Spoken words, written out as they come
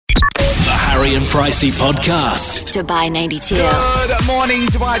Harry and Pricey podcast. Dubai 92. Good morning,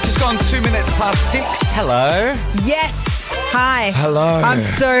 Dubai. Just gone 2 minutes past 6. Hello. Yes. Hi. Hello. I'm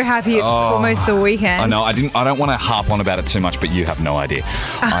so happy it's almost the weekend. I know. I don't want to harp on about it too much, but you have no idea.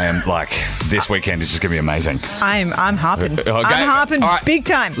 I am like, this weekend is just going to be amazing. I'm harping. Okay. I'm harping All right. big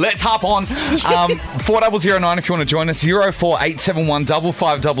time. Let's harp on. 4009 if you want to join us. 04871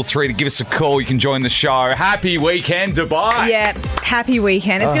 5533 to give us a call. You can join the show. Happy weekend, Dubai. Yeah, happy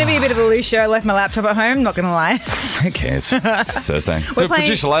weekend. It's going to be a bit of a loose show. I left my laptop at home, not going to lie. Who cares? It's Thursday. We're The playing-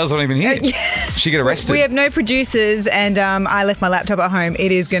 producer Layla's not even here. She get arrested. We have no producers and I left my laptop at home.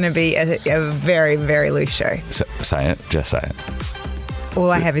 It is going to be a very, very loose show. Say it. Just say it. All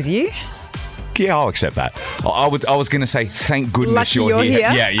I have is you. Yeah, I'll accept that. I was going to say, thank goodness Lucky you're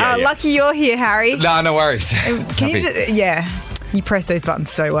here. Yeah. Lucky you're here, Harry. No worries. Can you just... Yeah. You press those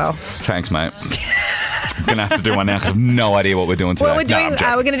buttons so well. Thanks, mate. I'm going to have to do one now because I have no idea what we're doing today. Well,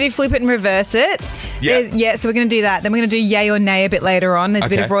 we're going to do flip it and reverse it. Yeah. So we're going to do that. Then we're going to do yay or nay a bit later on. There's a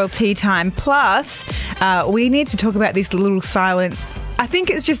bit of royal tea time. Plus, we need to talk about this little silent... I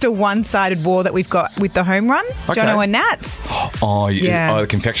think it's just a one-sided war that we've got with the home run. Jono and Nats. Oh, the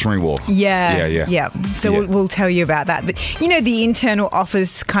confectionery war. Yeah. So we'll tell you about that. But, you know, the internal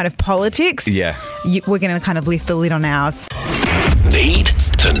office kind of politics. Yeah. We're going to kind of lift the lid on ours. Need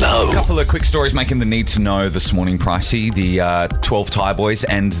to know. A couple of quick stories making the need to know this morning, Pricey. The 12 Thai boys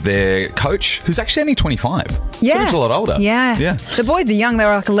and their coach, who's actually only 25. Yeah. He was a lot older. Yeah. The boys are young. They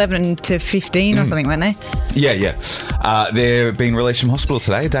were like 11 to 15 or something, weren't they? Yeah. They're being released from hospital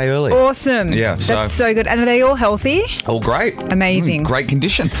today, a day early. Awesome. Yeah. That's so good. And are they all healthy? All great. Amazing. Great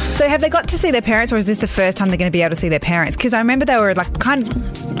condition. So have they got to see their parents, or is this the first time they're going to be able to see their parents? Because I remember they were like kind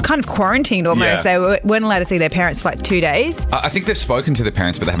of quarantined almost. Yeah. They weren't allowed to see their parents for like 2 days. I think they've spoken to their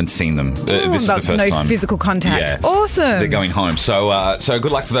parents, but they haven't seen them. This is the first time. No physical contact. Yeah. Awesome. They're going home. So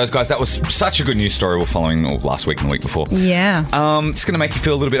good luck to those guys. That was such a good news story we're following last week and the week before. Yeah. It's going to make you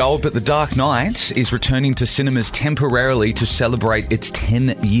feel a little bit old, but The Dark Knight is returning to cinemas temporarily to celebrate its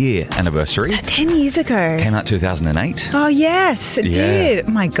 10-year anniversary. 10 years ago. Came out 2008. Oh, yes, it did.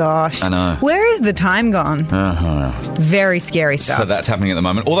 Oh, my gosh. I know. Where is the time gone? Very scary stuff. So that's happening at the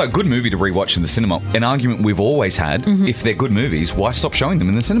moment. Although, good movie to rewatch in the cinema. An argument we've always had, if they're good movies, why stop showing them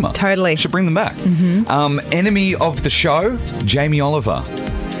in the cinema? Totally. Should bring them back. Enemy of the show, Jamie Oliver.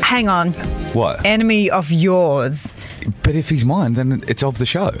 Hang on. What? Enemy of yours. But if he's mine, then it's of the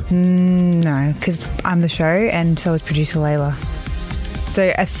show. No, because I'm the show and so is producer Layla.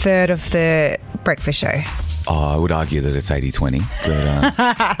 So a third of the breakfast show. Oh, I would argue that it's 80-20,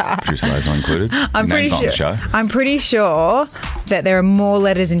 but producer Layla's not included. I'm pretty sure that there are more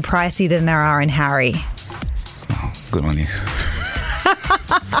letters in Pricey than there are in Harry. Oh, good on you.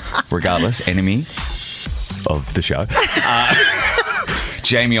 Regardless, enemy of the show.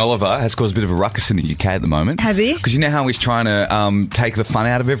 Jamie Oliver has caused a bit of a ruckus in the UK at the moment. Has he? Because you know how he's trying to take the fun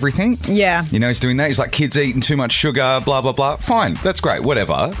out of everything? Yeah. You know, he's doing that. He's like, kids eating too much sugar, blah, blah, blah. Fine. That's great.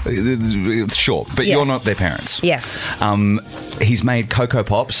 Whatever. Sure. But you're not their parents. Yes. He's made Cocoa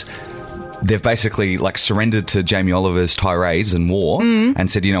Pops. They've basically like surrendered to Jamie Oliver's tirades and war and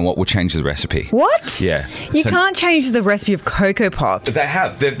said, you know what, we'll change the recipe. What? Yeah. You can't change the recipe of Cocoa Pops. They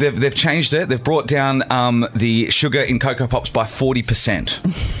have. They've changed it. They've brought down the sugar in Cocoa Pops by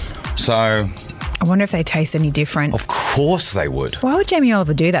 40%. So... I wonder if they taste any different. Of course they would. Why would Jamie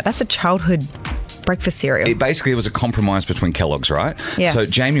Oliver do that? That's a childhood breakfast cereal. It basically was a compromise between Kellogg's, right? Yeah. So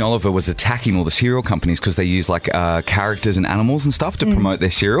Jamie Oliver was attacking all the cereal companies because they use like characters and animals and stuff to promote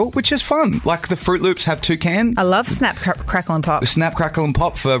their cereal, which is fun. Like the Fruit Loops have Toucan. I love Snap, Crackle and Pop. Snap, Crackle and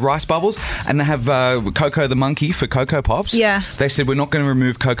Pop for Rice Bubbles, and they have Coco the Monkey for Cocoa Pops. Yeah. They said we're not going to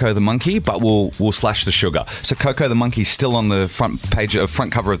remove Coco the Monkey, but we'll slash the sugar. So Coco the Monkey's still on the front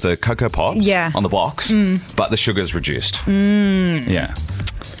cover of the Cocoa Pops. Yeah. On the box, but the sugar's reduced. Yeah.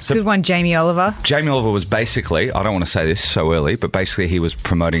 So good one, Jamie Oliver. Jamie Oliver was basically, I don't want to say this so early, but basically he was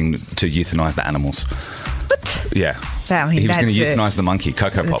promoting to euthanize the animals. What? Yeah. He was going to euthanize the monkey,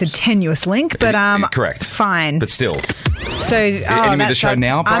 Cocoa Pops. It's a tenuous link, but correct. Fine. But still. So, enemy of the show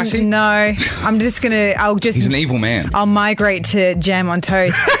now, Pricey? No, I'm just going to... He's an evil man. I'll migrate to Jam on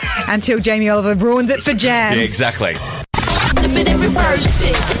Toast until Jamie Oliver ruins it for jams. Yeah, exactly.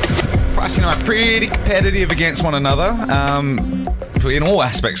 Pricey and I are pretty competitive against one another. In all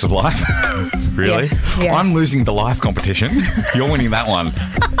aspects of life. Really? Yeah. Yes. I'm losing the life competition. You're winning that one.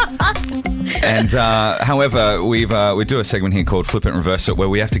 And however, we do a segment here called Flip It and Reverse It, where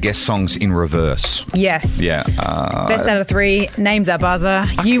we have to guess songs in reverse. Yes. Yeah. Best out of three. Name's our buzzer.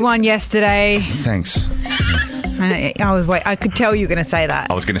 You won yesterday. Thanks. I could tell you were going to say that.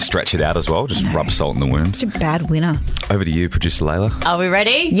 I was going to stretch it out as well, just rub salt in the wound. Such a bad winner. Over to you, producer Layla. Are we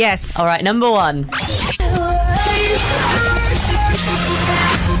ready? Yes. All right, number one.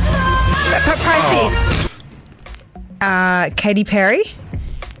 Pricey. Katy Perry.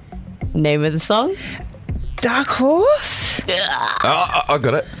 Name of the song? Dark Horse. I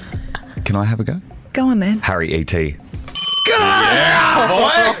got it. Can I have a go? Go on then. Harry E.T. Yeah,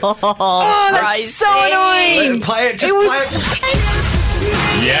 boy. Oh, that's so annoying. Play it. Just play it.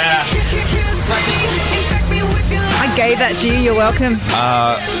 Yeah. I gave that to you. You're welcome.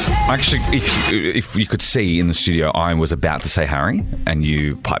 Actually, if you could see in the studio, I was about to say Harry, and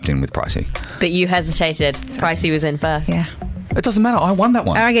you piped in with Pricey. But you hesitated. Pricey was in first. Yeah. It doesn't matter. I won that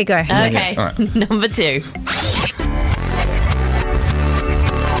one. Okay, go. Okay. All right. Number two.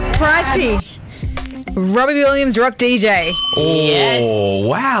 Pricey. Robbie Williams, Rock DJ. Yes. Oh,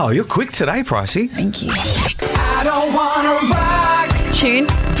 wow. You're quick today, Pricey. Thank you. I don't wanna rock Tune.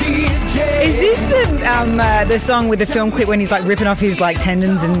 DJ. Is this the song with the film clip when he's like ripping off his like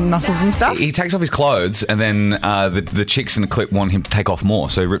tendons and muscles and stuff? He takes off his clothes, and then the chicks in the clip want him to take off more,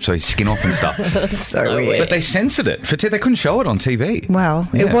 so he rips his skin off and stuff. So weird. But they censored it. They couldn't show it on TV. Well,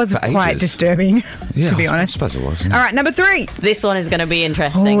 Yeah, it was for quite ages. disturbing, to be honest. I suppose it was. All right, number three. This one is going to be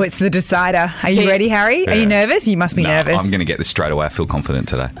interesting. Oh, it's the decider. Are you ready, Harry? Are you nervous? You must be nervous. I'm going to get this straight away. I feel confident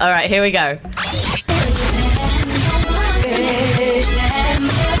today. All right, here we go.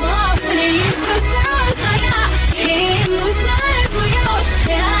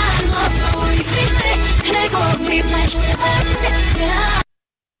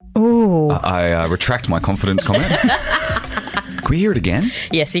 Ooh. I retract my confidence comment. Can we hear it again?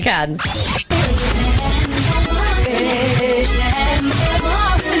 Yes, you can.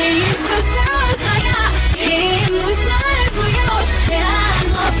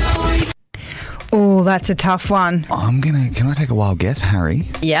 Oh, that's a tough one. Can I take a wild guess, Harry?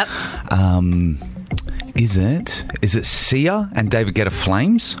 Yep. Is it Sia and David Guetta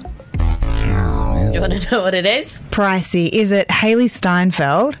Flames? Do you want to know what it is? Pricey. Is it Hayley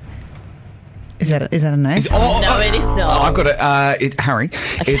Steinfeld? Is that a no? No, it is Oh, not. I've got it, Harry.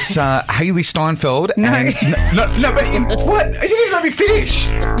 It's Hayley Steinfeld. No. And, no, but what? You didn't let me finish.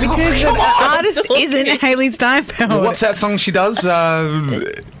 Because the artist isn't Hayley Steinfeld. What's that song she does?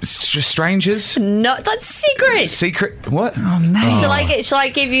 Strangers? No, that's secret. Secret? What? Oh, man. Shall I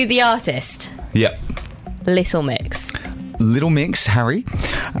give you the artist? Yep. Little Mix. Little Mix, Harry.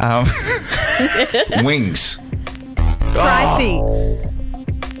 Wings. Pricey.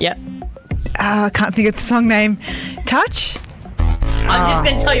 Yep. I can't think of the song name. Touch? I'm just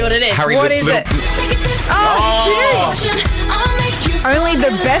going to tell you what it is. Harry, What is it? Oh, June. Only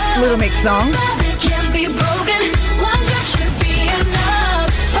the best Little Mix song.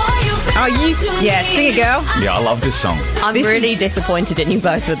 Oh, yeah, sing it, girl. Yeah, I love this song. I'm really disappointed in you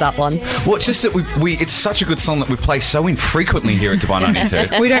both with that one. Well, it's just that it's such a good song that we play so infrequently here at Dubai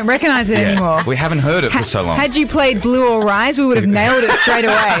 92. We don't recognise it anymore. We haven't heard it for so long. Had you played Blue or Rise, we would have nailed it straight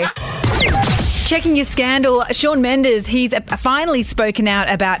away. Checking your scandal, Shawn Mendes, he's finally spoken out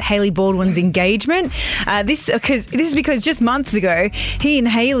about Hailey Baldwin's engagement. This is because just months ago, he and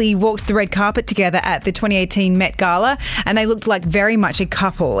Hailey walked the red carpet together at the 2018 Met Gala, and they looked like very much a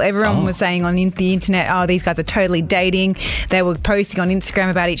couple. Everyone was saying on the internet, oh, these guys are totally dating. They were posting on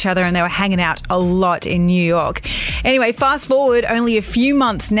Instagram about each other, and they were hanging out a lot in New York. Anyway, fast forward only a few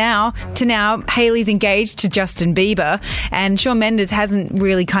months now, Hailey's engaged to Justin Bieber, and Shawn Mendes hasn't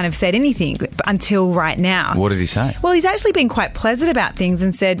really kind of said anything until right now. What did he say? Well, he's actually been quite pleasant about things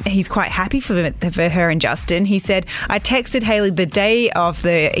and said he's quite happy for her and Justin. He said, I texted Hailey the day of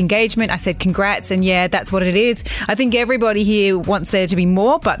the engagement. I said, congrats, and yeah, that's what it is. I think everybody here wants there to be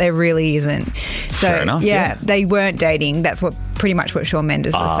more, but there really isn't. So, fair enough, yeah, they weren't dating. That's pretty much what Shawn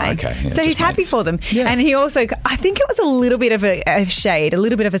Mendes was saying. Okay. Yeah, so he's happy for them. Yeah. And he also, I think it was a little bit of a shade, a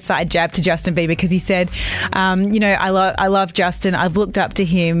little bit of a side jab to Justin Bieber, because he said, I love Justin. I've looked up to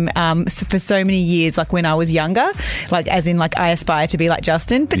him for so many years, like when I was younger, like as in like I aspire to be like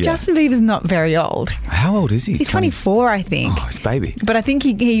Justin. But Justin Bieber's not very old. How old is he? He's 24, I think. Oh, it's baby. But I think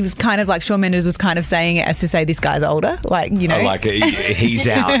he was kind of like, Shawn Mendes was kind of saying it as to say this guy's older. Like, you know. Oh, like he's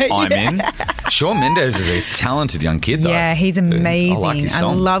out, I'm in. Shawn Mendes is a talented young kid, though. Yeah, he's amazing. I like his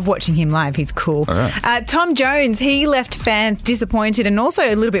songs. I love watching him live. He's cool. Right. Tom Jones, he left fans disappointed and also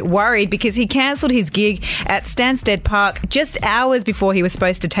a little bit worried because he cancelled his gig at Stansted Park just hours before he was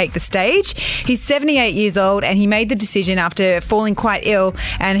supposed to take the stage. He's 78 years old and he made the decision after falling quite ill,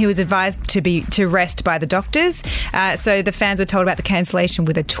 and he was advised to rest by the doctors. So the fans were told about the cancellation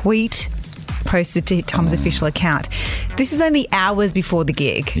with a tweet posted to Tom's official account. This is only hours before the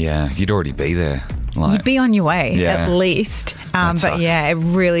gig. Yeah, you'd already be there. You'd be on your way, at least. But yeah, it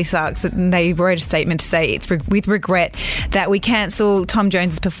really sucks. They wrote a statement to say it's with regret that we cancel Tom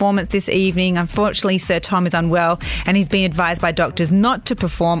Jones's performance this evening. Unfortunately, Sir Tom is unwell and he's been advised by doctors not to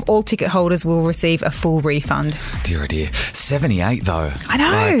perform. All ticket holders will receive a full refund. Dear, oh dear. 78 though. I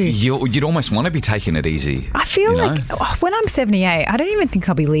know. Like, you'd almost want to be taking it easy. I feel like when I'm 78, I don't even think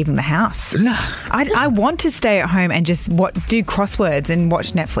I'll be leaving the house. No. I want to stay at home and just do crosswords and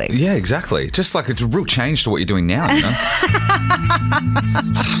watch Netflix. Yeah, exactly. Just like it's a real change to what you're doing now, you know?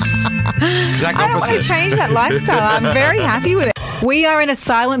 Exact opposite. I don't want to change that lifestyle. I'm very happy with it. We are in a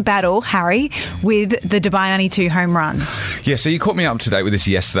silent battle, Harry, with the Dubai 92 home run. Yeah, so you caught me up to date with this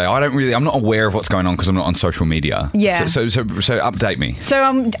yesterday. I'm not aware of what's going on because I'm not on social media. Yeah. So update me. So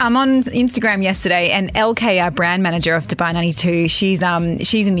I'm on Instagram yesterday, and LK, our brand manager of Dubai 92, she's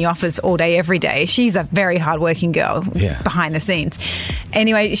in the office all day, every day. She's a very hardworking girl behind the scenes.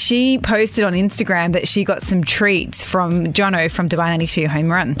 Anyway, she posted on Instagram that she got some treats from Jono from Dubai 92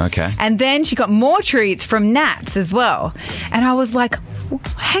 home run. Okay. And then she got more treats from Nats as well. And I was like,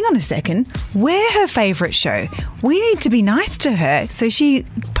 hang on a second, we're her favourite show. We need to be nice to her. So she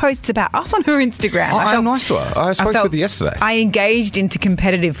posts about us on her Instagram. I'm nice to her. I spoke with her yesterday. I engaged into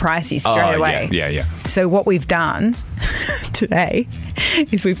competitive Pricey straight away. Yeah. So what we've done today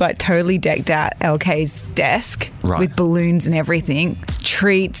is we've totally decked out LK's desk with balloons and everything,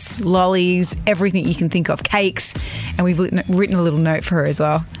 treats, lollies, everything you can think of, cakes, and we've written a little note for her as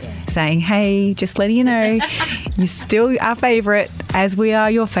well saying, hey, just letting you know, you're still our favourite as we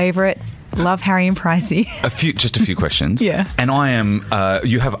are your favourite. Love Harry and Pricey. Just a few questions. Yeah. And I am,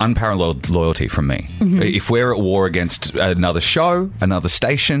 you have unparalleled loyalty from me. Mm-hmm. If we're at war against another show, another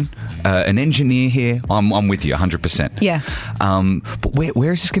station, an engineer here, I'm with you 100%. Yeah. But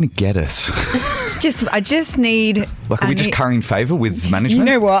where is this going to get us? I just need... Are we just currying favour with management?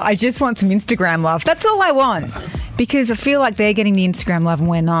 You know what? I just want some Instagram love. That's all I want. Because I feel like they're getting the Instagram love and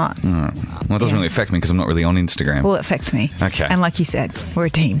we're not. Well, it doesn't really affect me because I'm not really on Instagram. Well, it affects me. Okay. And like you said, we're a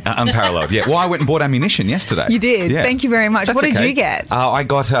team. Unparalleled, yeah. Well, I went and bought ammunition yesterday. You did? Yeah. Thank you very much. What did you get? I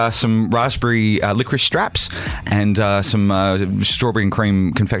got some raspberry licorice straps and some strawberry and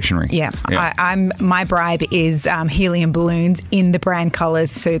cream confectionery. Yeah. My bribe is helium balloons in the brand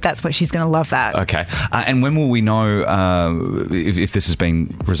colours, so that's what she's going to love that. Okay. And when will we know if this has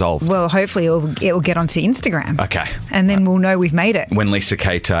been resolved? Well, hopefully it will get onto Instagram. Okay. And then we'll know we've made it. When Lisa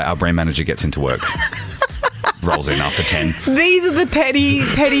Kate, our brand manager, gets into work. Rolls in after 10. These are the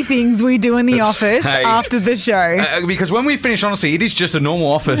petty things we do in the office after the show. Because when we finish, honestly, it is just a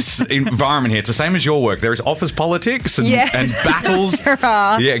normal office environment here. It's the same as your work. There is office politics and battles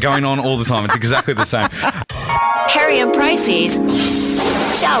going on all the time. It's exactly the same. Harry and Pricey's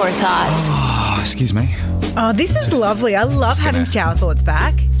Shower Thoughts. Oh, excuse me. Oh, this is lovely. I love having shower thoughts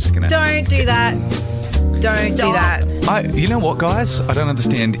back. Don't do that. Don't do that. You know what, guys? I don't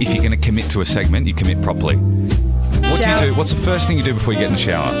understand. If you're going to commit to a segment, you commit properly. What do you do? What's the first thing you do before you get in the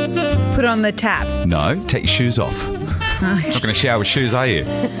shower? Put on the tap. No, take your shoes off. You're not going to shower with shoes, are you?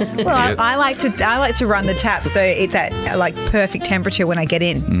 Well, I like to run the tap so it's at perfect temperature when I get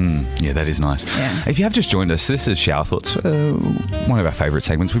in. Yeah, that is nice. Yeah. If you have just joined us, this is Shower Thoughts, one of our favourite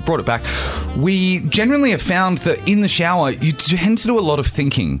segments. We've brought it back. We generally have found that in the shower, you tend to do a lot of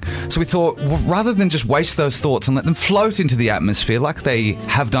thinking. So we thought, rather than just waste those thoughts and let them float into the atmosphere like they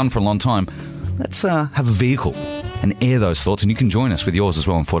have done for a long time, let's have a vehicle and air those thoughts, and you can join us with yours as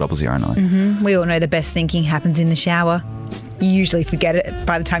well on 4009. Mm-hmm. We all know the best thinking happens in the shower. You usually forget it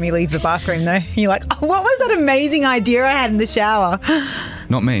by the time you leave the bathroom, though. You're like, oh, what was that amazing idea I had in the shower?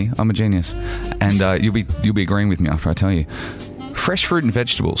 Not me. I'm a genius. And you'll be agreeing with me after I tell you. Fresh fruit and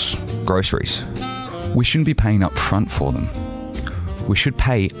vegetables, groceries, we shouldn't be paying up front for them. We should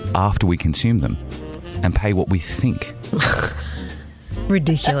pay after we consume them and pay what we think.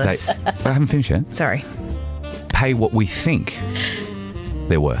 Ridiculous. I haven't finished yet. Sorry. Pay what we think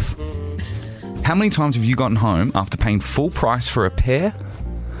they're worth. How many times have you gotten home after paying full price for a pear?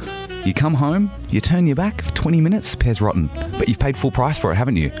 You come home, you turn your back, 20 minutes, the pear's rotten. But you've paid full price for it,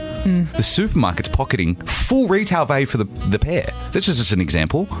 haven't you? The supermarket's pocketing full retail value for the pear. This is just an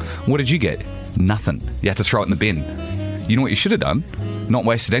example. What did you get? Nothing. You had to throw it in the bin. You know what you should have done? Not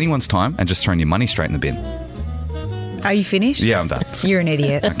wasted anyone's time and just thrown your money straight in the bin. Are you finished? Yeah, I'm done. You're an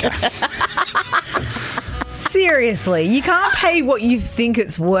idiot. Okay. Seriously, you can't pay what you think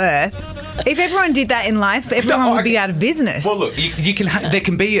it's worth. If everyone did that in life, everyone would be out of business. Well, look, you can. There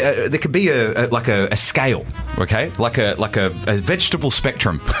can be a scale. Okay, like a vegetable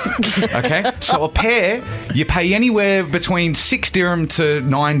spectrum. Okay, so a pear you pay anywhere between 6 dirham to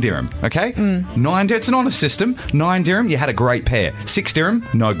 9 dirham. Okay, 9 dirham. It's an honest system. 9 dirham, you had a great pear. 6 dirham,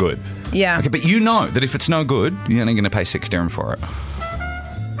 no good. Yeah. Okay, but you know that if it's no good, you're only going to pay 6 dirham for it.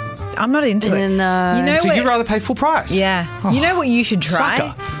 I'm not into it. No. You know So what- you'd rather pay full price? Yeah. Oh, You know what you should try?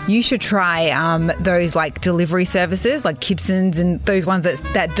 sucker. You should try those like delivery services like Gibson's and those ones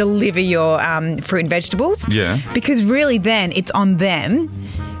that deliver your fruit and vegetables. Yeah. Because really then it's on them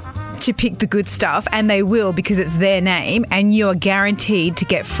to pick the good stuff, and they will because it's their name, and you're guaranteed to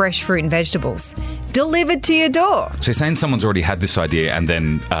get fresh fruit and vegetables delivered to your door. So you're saying someone's already had this idea and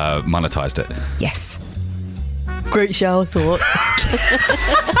then monetized it? Yes. Great shower thought.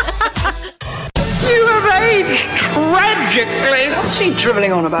 You have aged tragically. What's she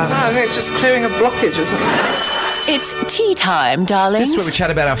drivelling on about? I think it's just clearing a blockage or something. It's tea time, darlings. This is where we chat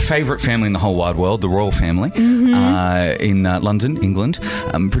about our favourite family in the whole wide world, the royal family, in London, England.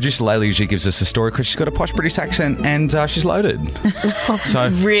 Producer Layla usually gives us a story because she's got a posh British accent and she's loaded. So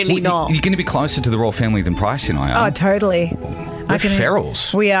Really not. You're going to be closer to the royal family than Pricey and I are. Oh, totally. We're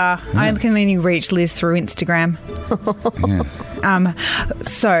ferals. We are. I can only reach Liz through Instagram.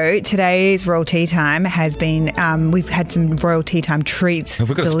 So today's Royal Tea Time has been, we've had some Royal Tea Time treats. Have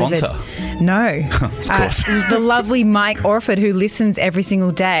we got delivered. a sponsor? No. Of course. The lovely Mike Orford, who listens every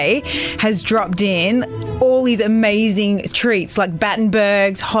single day, has dropped in all these amazing treats like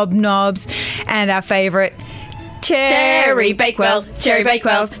Battenbergs, Hobnobs, and our favourite Cherry Bakewells, Cherry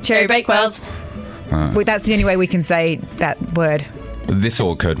Bakewells, Cherry Bakewells. Well, that's the only way we can say that word. This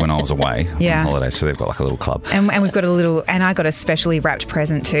all occurred when I was away Yeah. on holiday, so they've got like a little club. And we've got a little, and I got a specially wrapped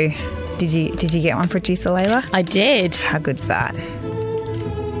present too. Did you get one, producer Layla? I did. How good's that?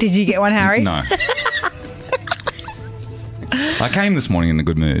 Did you get one, Harry? No. I came this morning in a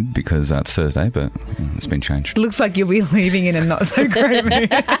good mood because it's Thursday, but it's been changed. Looks like you'll be leaving in a not so great mood.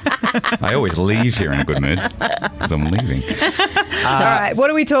 I always leave here in a good mood because I'm leaving. All right, what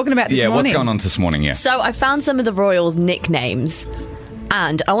are we talking about this Yeah, morning? what's going on this morning? Yeah. So I found some of the royals' nicknames,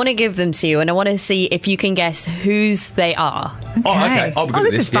 and I want to give them to you, and I want to see if you can guess whose they are. Oh, okay. I'll be good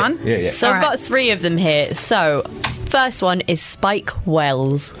at this is fun. Yeah. So All I've got 3 of them here. So first one is Spike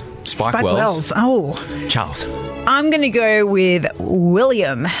Wells. Spike Wells. Oh, Charles. I'm going to go with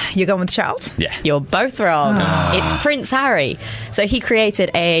William. You're going with Charles? Yeah. You're both wrong. It's Prince Harry. So he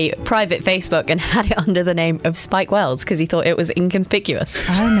created a private Facebook and had it under the name of Spike Wells because he thought it was inconspicuous.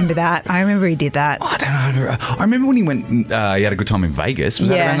 I remember that. I remember he did that. I don't know. I remember when he went, he had a good time in Vegas. Was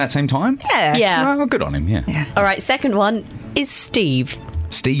that Yeah. around that same time? Yeah. Yeah. Oh, good on him, yeah. All right, second one is Steve.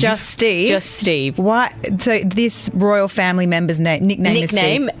 Steve. Just Steve? Just Steve. What? So this royal family member's nickname is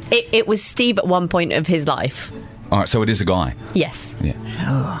Nickname, Steve? it was Steve at one point of his life. All right, so it is a guy. Yes. Yeah.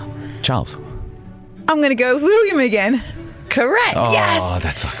 Charles. I'm going to go with William again. Correct. Oh,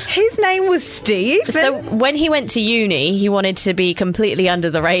 that sucks. His name was Steve. So when he went to uni, he wanted to be completely under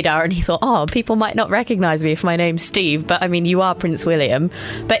the radar, and he thought, oh, people might not recognise me if my name's Steve, but I mean, you are Prince William.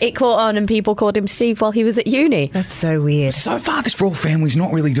 But it caught on and people called him Steve while he was at uni. That's so weird. So far, this royal family's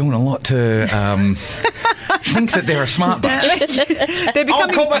not really doing a lot to think that they're a smart bunch. They're I'll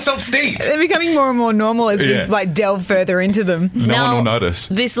becoming, call myself Steve. they're becoming more and more normal as Yeah. we like delve further into them. No Now, one will notice.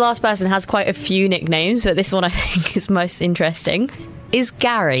 This last person has quite a few nicknames, but this one I think is most interesting. Is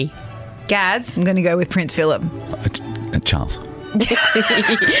Gary. Gaz, I'm going to go with Prince Philip. Charles.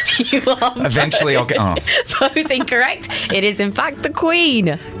 You are Eventually, I'll get. Oh. both incorrect. It is, in fact, the Queen.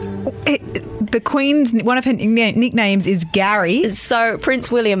 The Queen's, one of her nicknames is Gary. So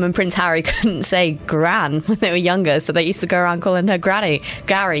Prince William and Prince Harry couldn't say Gran when they were younger, so they used to go around calling her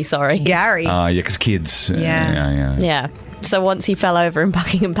Gary, sorry. Gary. Yeah, because kids. Yeah. Yeah. So once he fell over in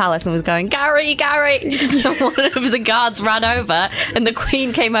Buckingham Palace and was going, Gary, one of the guards ran over and the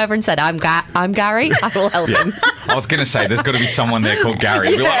Queen came over and said, I'm Gary, I will help him. I was going to say, there's got to be someone there called Gary.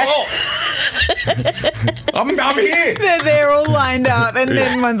 Be like, oh, I'm here. They're all lined up, and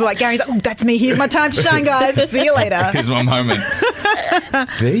then one's like, Gary's like, oh, that's me. Here's my time to shine, guys. See you later. Here's my moment.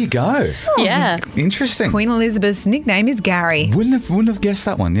 There you go. Yeah. Interesting. Queen Elizabeth's nickname is Gary. Wouldn't have guessed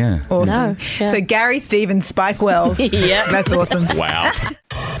that one. Yeah. Awesome. No, yeah. So Gary, Stephen, Spike Wells. Yeah. That's awesome. Wow.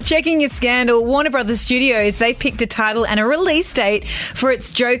 Checking your scandal, Warner Brothers Studios, they picked a title and a release date for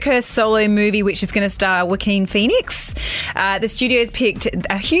its Joker solo movie, which is going to star Joaquin Phoenix. The studios picked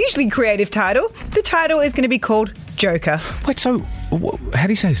a hugely creative title. The title is going to be called Joker. Wait. So, how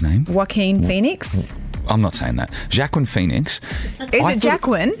do you say his name? Joaquin Phoenix? I'm not saying that. Joaquin Phoenix. Is it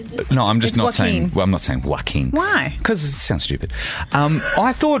Jacqueline? No, I'm just It's not Joaquin. saying. Well, I'm not saying Joaquin. Why? Because it sounds stupid.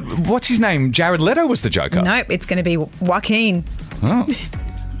 I thought, what's his name? Jared Leto was the Joker. Nope, it's going to be Joaquin. Oh.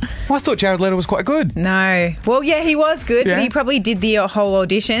 I thought Jared Leto was quite good. No. Well, yeah, he was good, Yeah. but he probably did the whole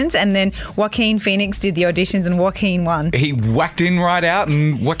auditions, and then Joaquin Phoenix did the auditions, and Joaquin won. He whacked in right out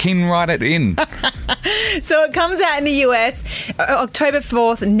and Joaquin right it in. So it comes out in the US October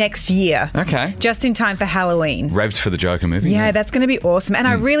 4th next year. Okay. Just in time for Halloween. Revs for the Joker movie. Yeah, that's going to be awesome. And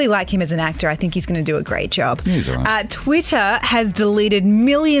I really like him as an actor. I think he's going to do a great job. He's all right. Twitter has deleted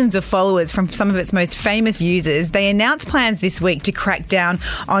millions of followers from some of its most famous users. They announced plans this week to crack down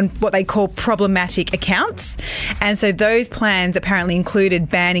on what they call problematic accounts. And so those plans apparently included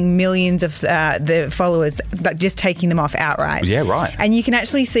banning millions of the followers, but just taking them off outright. Yeah, right. And you can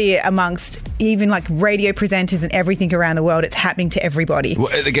actually see it amongst even like radio presenters and everything around the world. It's happening to everybody. Well,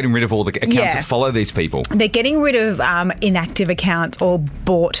 they're getting rid of all the accounts that follow these people. They're getting rid of inactive accounts or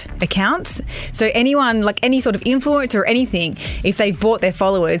bought accounts. So anyone, like any sort of influencer or anything, if they've bought their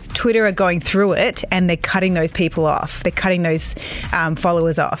followers, Twitter are going through it and they're cutting those people off. They're cutting those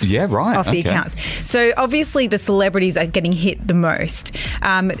followers off. Yeah, right. Off the accounts. So obviously the celebrities are getting hit the most.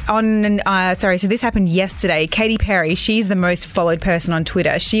 So this happened yesterday. Katy Perry, she's the most followed person on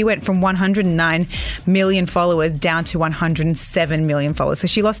Twitter. She went from 109 million followers down to 107 million followers. So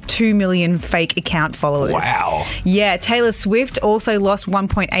she lost 2 million fake account followers. Wow. Yeah, Taylor Swift also lost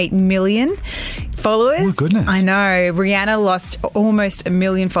 1.8 million followers. Oh, goodness. I know. Rihanna lost almost 1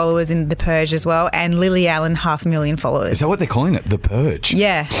 million followers in The Purge as well, and Lily Allen 500,000 followers. Is that what they're calling it? The Purge?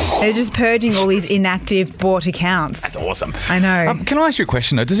 Yeah. They're just purging all these inactive bought accounts. That's awesome. I know. Can I ask you a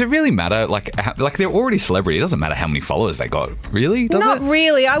question, though? Does it really matter? Like they're already celebrity. It doesn't matter how many followers they got. Really? Does Not it?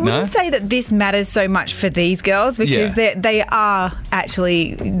 really. I wouldn't No? say that this matters so much for these girls because they are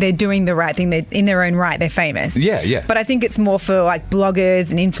actually, they're doing the right thing. They're in their own right. They're famous. Yeah, yeah. But I think it's more for like bloggers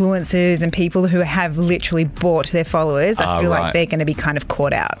and influencers and people who have literally bought their followers. I feel like they're going to be kind of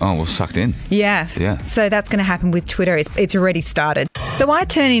caught out. Oh, well, sucked in. Yeah. Yeah. So that's going to happen with Twitter. It's already started. So I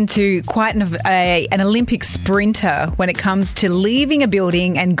turn into quite an Olympic sprinter when it comes to leaving a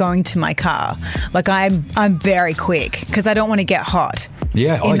building and going to my car. Like I'm very quick because I don't want to get hot.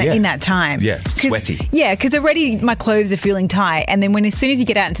 Yeah. In that time. Yeah. Sweaty. Yeah, because already my clothes are feeling tight. And then as soon as you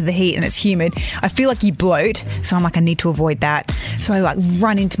get out into the heat and it's humid, I feel like you bloat. So I'm like, I need to avoid that. So I like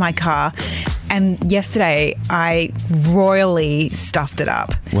run into my car. And yesterday I royally stuffed it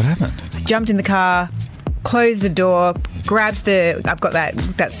up. What happened? Jumped in the car, closed the door, grabbed I've got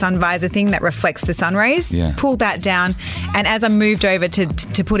that sun visor thing that reflects the sun rays. Yeah. Pulled that down. And as I moved over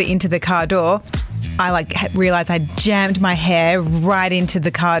to put it into the car door, I realised I jammed my hair right into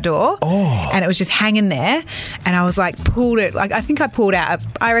the car door, and it was just hanging there. And I was I think I pulled out,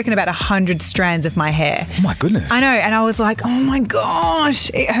 I reckon about 100 strands of my hair. Oh my goodness! I know, and I was like, oh my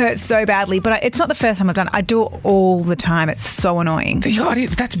gosh, it hurts so badly. But it's not the first time I've done it. I do it all the time. It's so annoying.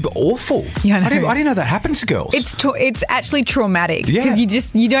 That's awful. Yeah, I know. I didn't know that happens to girls. It's actually traumatic Yeah.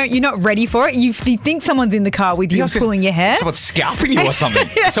 because you're not ready for it. You think someone's in the car with you pulling your hair. Someone's scalping you or something.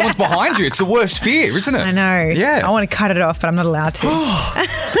 Someone's behind you. It's the worst fear, isn't it? I know. Yeah. I want to cut it off, but I'm not allowed to.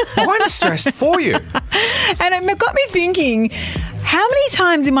 I'm stressed for you. And it got me thinking, how many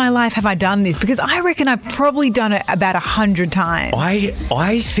times in my life have I done this? Because I reckon I've probably done it about 100 times.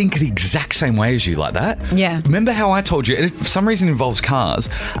 I think the exact same way as you like that. Yeah. Remember how I told you, and for some reason it involves cars,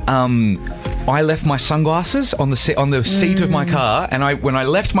 I left my sunglasses on the seat of my car, and when I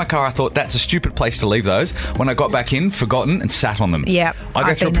left my car, I thought that's a stupid place to leave those. When I got back in, forgotten, and sat on them. Yeah. I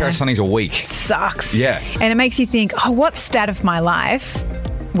go through a pair of sunnies a week. Sucks. Yeah. And it makes you think, what stat of my life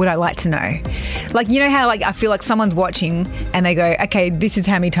would I like to know? Like, you know how I feel like someone's watching and they go, okay, this is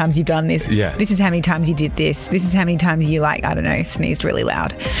how many times you've done this. Yeah. This is how many times you did this. This is how many times you I don't know, sneezed really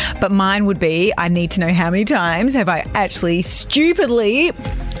loud. But mine would be, I need to know how many times have I actually stupidly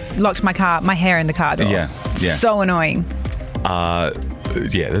locked my hair in the car door. Yeah. Yeah. So annoying.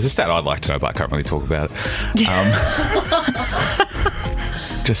 Yeah, there's a stat I'd like to know, but I can't really talk about it.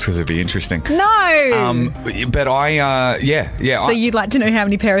 Just because it'd be interesting. No. But yeah. So you'd like to know how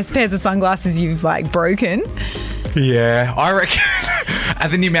many pairs of sunglasses you've broken? Yeah, I reckon.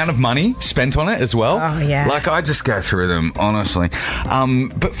 And then the amount of money spent on it as well. Oh, yeah. I just go through them, honestly.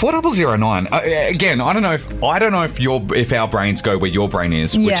 But 4009, again, I don't know if our brains go where your brain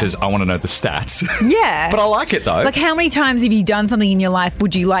is, which is I want to know the stats. Yeah. But I like it though. How many times have you done something in your life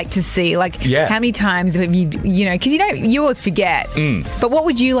would you like to see? How many times have you, because you always forget. But what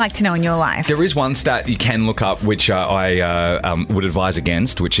would you like to know in your life? There is one stat you can look up, which I would advise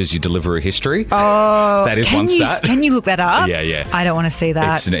against, which is you deliver a history. Oh. That is one stat. Can you look that up? Yeah. I don't want to see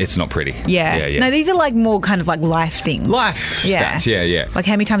exactly that. It's not pretty. Yeah. No, these are like more kind of like life things. Life stats, yeah. Like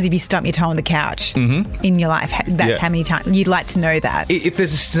how many times have you stumped your toe on the couch in your life? That's how many times. You'd like to know that. If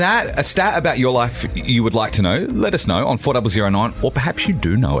there's a stat about your life you would like to know, let us know on 4009, or perhaps you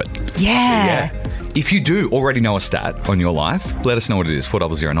do know it. Yeah. If you do already know a stat on your life, let us know what it is.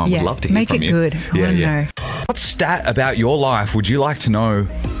 4009. We'd love to hear from you. Make it good. I want to know. What stat about your life would you like to know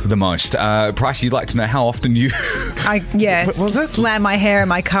the most? Pricey, you'd like to know how often you... What was it? Slam my hair in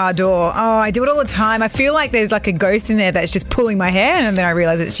my car door. Oh, I do it all the time. I feel like there's like a ghost in there that's just pulling my hair, and then I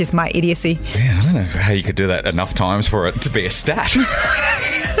realise it's just my idiocy. Yeah, I don't know how you could do that enough times for it to be a stat.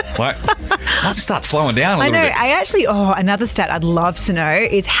 Like, I have to start slowing down a little bit. I actually, another stat I'd love to know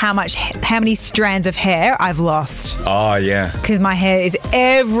is how many strands of hair I've lost. Oh, yeah. Because my hair is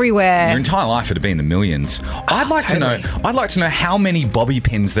everywhere. Your entire life would have been in the millions. I'd like to know how many bobby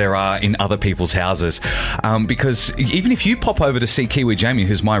pins there are in other people's houses. Because even if you pop over to see Kiwi Jamie,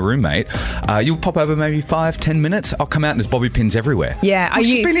 who's my roommate, you'll pop over maybe 5-10 minutes. I'll come out and there's bobby pins everywhere. Yeah.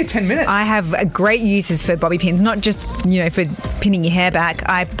 She's been here 10 minutes. I have great uses for bobby pins, not just, for pinning your hair back.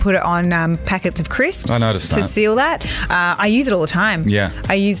 I put it on packets of crisps. I noticed to seal that. I use it all the time. Yeah.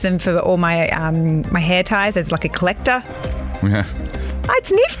 I use them for all my my hair ties as like a collector. Yeah.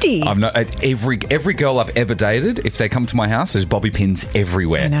 It's nifty. I've every girl I've ever dated, if they come to my house, there's bobby pins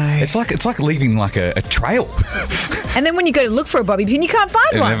everywhere. I know. It's like leaving like a trail. And then when you go to look for a bobby pin, you can't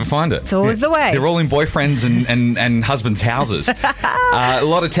find one. You never find it. It's always the way. They're all in boyfriends and husbands' houses. A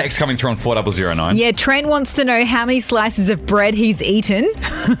lot of texts coming through on 4009. Yeah, Trent wants to know how many slices of bread he's eaten.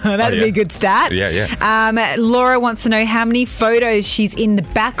 That'd be a good stat. Yeah. Laura wants to know how many photos she's in the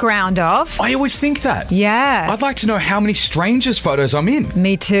background of. I always think that. Yeah. I'd like to know how many strangers' photos I'm in.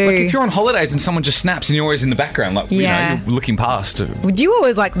 Me too. Like if you're on holidays and someone just snaps and you're always in the background, like, you're looking past. Would you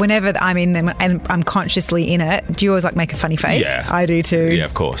always, like, whenever I'm in them and I'm consciously in it, do you always, like, make a funny face? Yeah. I do too. Yeah,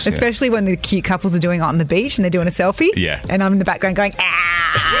 of course. Especially when the cute couples are doing it on the beach and they're doing a selfie. Yeah. And I'm in the background going,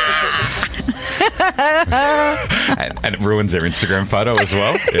 and it ruins their Instagram photo as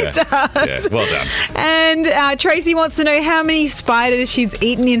well. Yeah. It does. Yeah, well done. And Tracy wants to know how many spiders she's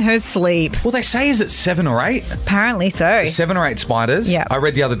eaten in her sleep. Well, they say, is it 7 or 8? Apparently so. 7 or 8 spiders. Yeah. I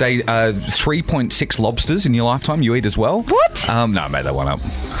read the other day 3.6 lobsters in your lifetime you eat as well. What? No, I made that one up.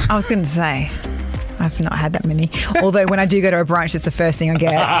 I was going to say, I've not had that many. Although when I do go to a brunch, it's the first thing I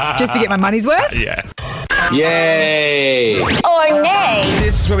get, just to get my money's worth. Yeah. Yay! Or nay.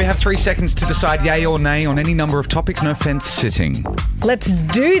 This is where we have 3 seconds to decide yay or nay on any number of topics. No fence sitting. Let's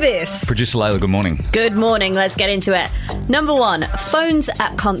do this. Producer Layla, good morning. Good morning. Let's get into it. Number 1, phones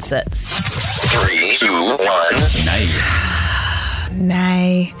at concerts. 3, 2, 1. Nay.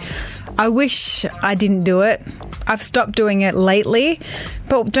 Nay. I wish I didn't do it. I've stopped doing it lately,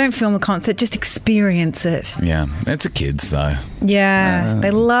 but don't film the concert, just experience it. Yeah, it's a kids though. Yeah,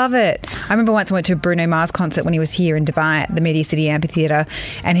 they love it. I remember once I went to a Bruno Mars concert when he was here in Dubai at the Media City Amphitheatre,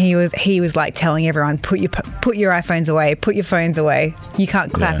 and he was like telling everyone, put your iPhones away, put your phones away. You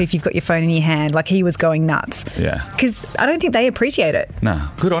can't clap if you've got your phone in your hand. Like, he was going nuts. Yeah. Because I don't think they appreciate it. No,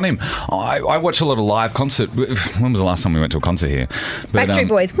 good on him. I watch a lot of live concert. When was the last time we went to a concert here? But, Backstreet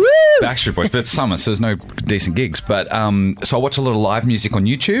Boys, woo! Backstreet Boys, but it's summer, so there's no decent gigs. But so I watch a lot of live music on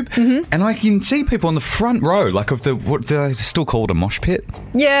YouTube, and I can see people on the front row, like of what do they still call it, a mosh pit?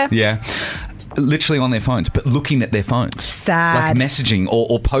 Yeah. Yeah. Literally on their phones, but looking at their phones. Sad. Like messaging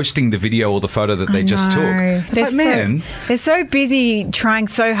or posting the video or the photo that they just took. It's like, man. They're so busy trying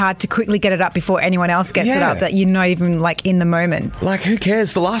so hard to quickly get it up before anyone else gets it up that you're not even, like, in the moment. Like, who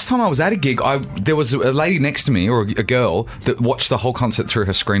cares? The last time I was at a gig, there was a lady next to me, or a girl, that watched the whole concert through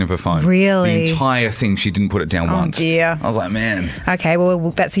her screen of her phone. Really? The entire thing. She didn't put it down once. Oh, dear. I was like, man. Okay,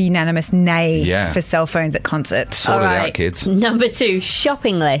 well, that's a unanimous nay for cell phones at concerts. Sort it out, kids. Number 2,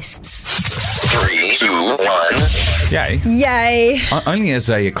 shopping lists. 3, 2, 1. Yay. Yay. Only as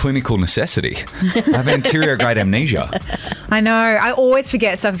a clinical necessity. I have anterior-grade amnesia. I know. I always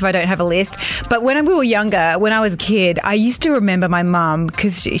forget stuff if I don't have a list. But when we were younger, when I was a kid, I used to remember my mum,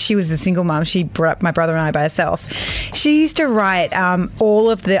 because she was a single mum. She brought up my brother and I by herself. She used to write all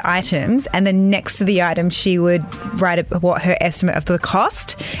of the items, and then next to the item, she would write what her estimate of the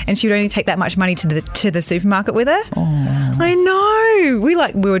cost, and she would only take that much money to the supermarket with her. Oh. I know. We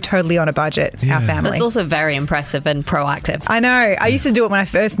were totally on a budget, our family. That's also very impressive and proactive. I know. I used to do it when I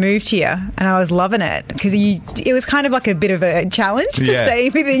first moved here, and I was loving it because it was kind of like a bit of a challenge to stay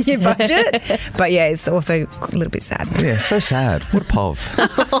within your budget. But yeah, it's also a little bit sad. Yeah, so sad. What a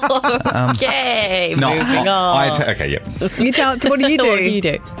pov. Okay, moving on. Okay, yep. You tell. What do you do? What do you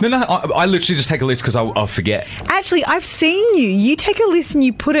do? No, I literally just take a list because I'll forget. Actually, I've seen you. You take a list and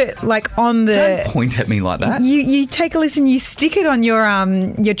you put it like on the. Don't point at me like that. You take a list and you stick it on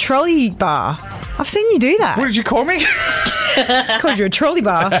on your trolley bar. I've seen you do that. What did you call me? Called you a trolley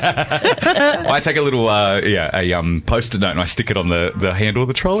bar. I take a little Post-it note and I stick it on the handle of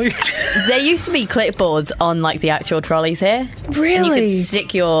the trolley. There used to be clipboards on like the actual trolleys here. Really? And you could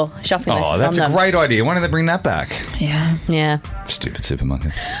stick your shopping lists on them. Oh, that's a great idea. Why don't they bring that back? Yeah. Yeah. Stupid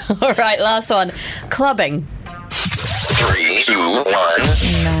supermarkets. All right, last one. Clubbing. 3, 2,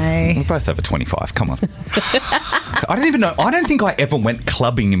 1. No. We both over 25. Come on. I don't even know. I don't think I ever went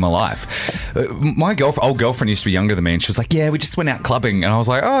clubbing in my life. My old girlfriend used to be younger than me, and she was like, "Yeah, we just went out clubbing," and I was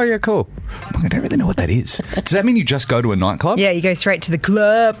like, "Oh yeah, cool." I don't really know what that is. Does that mean you just go to a nightclub? Yeah, you go straight to the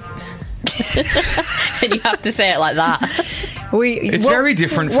club. And you have to say it like that. It's very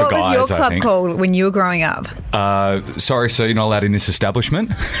different for guys, What was your I club think. called when you were growing up? Sorry, sir, you're not allowed in this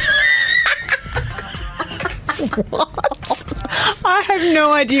establishment. What? I have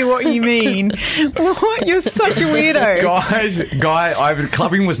no idea what you mean. What? You're such a weirdo.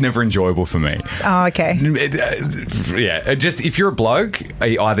 Clubbing was never enjoyable for me. Oh, okay. Just if you're a bloke,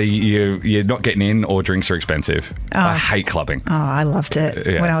 either you're not getting in or drinks are expensive. I hate clubbing. Oh, I loved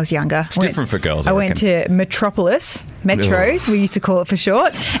it when I was younger. It's different for girls. I went to Metropolis, Metros, we used to call it for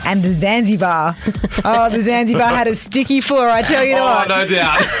short, and the Zanzibar. Oh, the Zanzibar had a sticky floor, I tell you what. Oh, no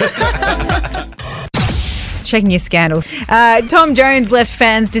doubt. Checking your scandal. Tom Jones left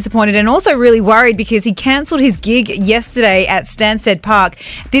fans disappointed and also really worried because he cancelled his gig yesterday at Stansted Park.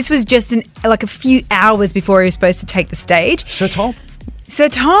 This was just a few hours before he was supposed to take the stage. Sir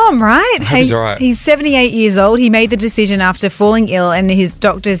Tom, right? I hope he's all right. He's 78 years old. He made the decision after falling ill and his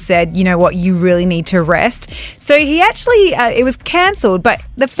doctors said, you know what, you really need to rest. So he actually, it was cancelled, but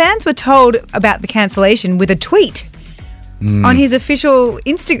the fans were told about the cancellation with a tweet. On his official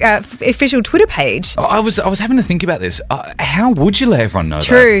official Twitter page. I was having to think about this. How would you let everyone know?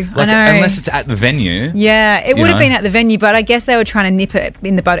 True, that? I know. Unless it's at the venue. Yeah, it would have been at the venue, but I guess they were trying to nip it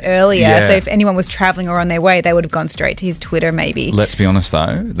in the bud earlier. Yeah. So if anyone was travelling or on their way, they would have gone straight to his Twitter, maybe. Let's be honest,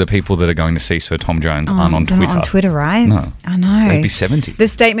 though. The people that are going to see Sir Tom Jones aren't on they're Twitter. Not on Twitter, right? No. I know. They'd be 70. The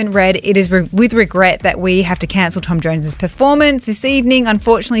statement read, "It is with regret that we have to cancel Tom Jones's performance this evening.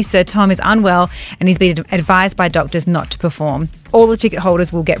 Unfortunately, Sir Tom is unwell and he's been advised by doctors not to perform. All the ticket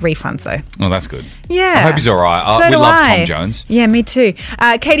holders will get refunds, though." Oh, that's good. Yeah. I hope he's all right. So we do love I. Tom Jones. Yeah, me too.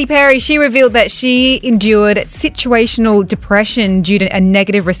 Katy Perry, she revealed that she endured situational depression due to a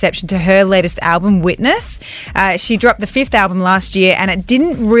negative reception to her latest album, Witness. She dropped the 5th album last year and it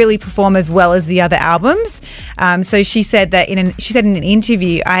didn't really perform as well as the other albums. So she said that in an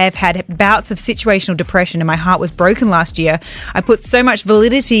interview, "I have had bouts of situational depression and my heart was broken last year. I put so much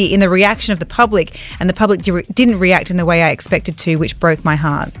validity in the reaction of the public and the public didn't react in the way I expected to, which broke my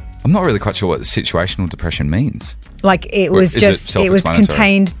heart." I'm not really quite sure what situational depression means. Like it was Is it it was self-explanatory?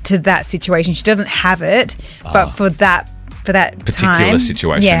 contained to that situation. She doesn't have it, but for that Particular time,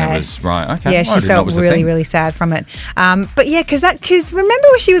 situation, it was right. Okay, Yeah, I she didn't know it felt was a really, thing. really sad from it. But yeah, because remember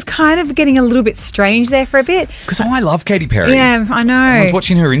when she was kind of getting a little bit strange there for a bit. Because I love Katy Perry. Yeah, I know. I was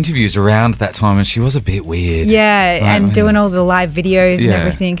watching her interviews around that time, and she was a bit weird. Yeah, Like, and doing all the live videos and Yeah.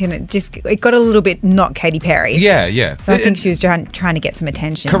 everything, and it got a little bit not Katy Perry. Yeah. So I think she was trying to get some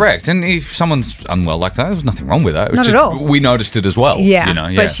attention. Correct. And if someone's unwell like that, there's nothing wrong with that. It was Not at all. We noticed it as well. Yeah, You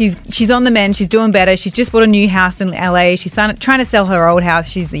know, but she's on the mend. She's doing better. She's just bought a new house in LA. She's trying to sell her old house.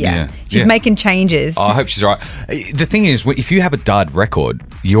 She's making changes. I hope she's all right. The thing is, if you have a dud record,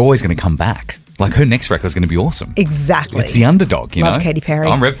 you're always going to come back. Like her next record is going to be awesome. Exactly. It's the underdog, you know. Love Katy Perry.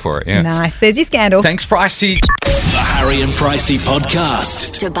 I'm revved for it. Yeah. Nice. There's your scandal. Thanks, Pricey. The Harry and Pricey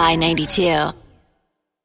Podcast. To buy 92.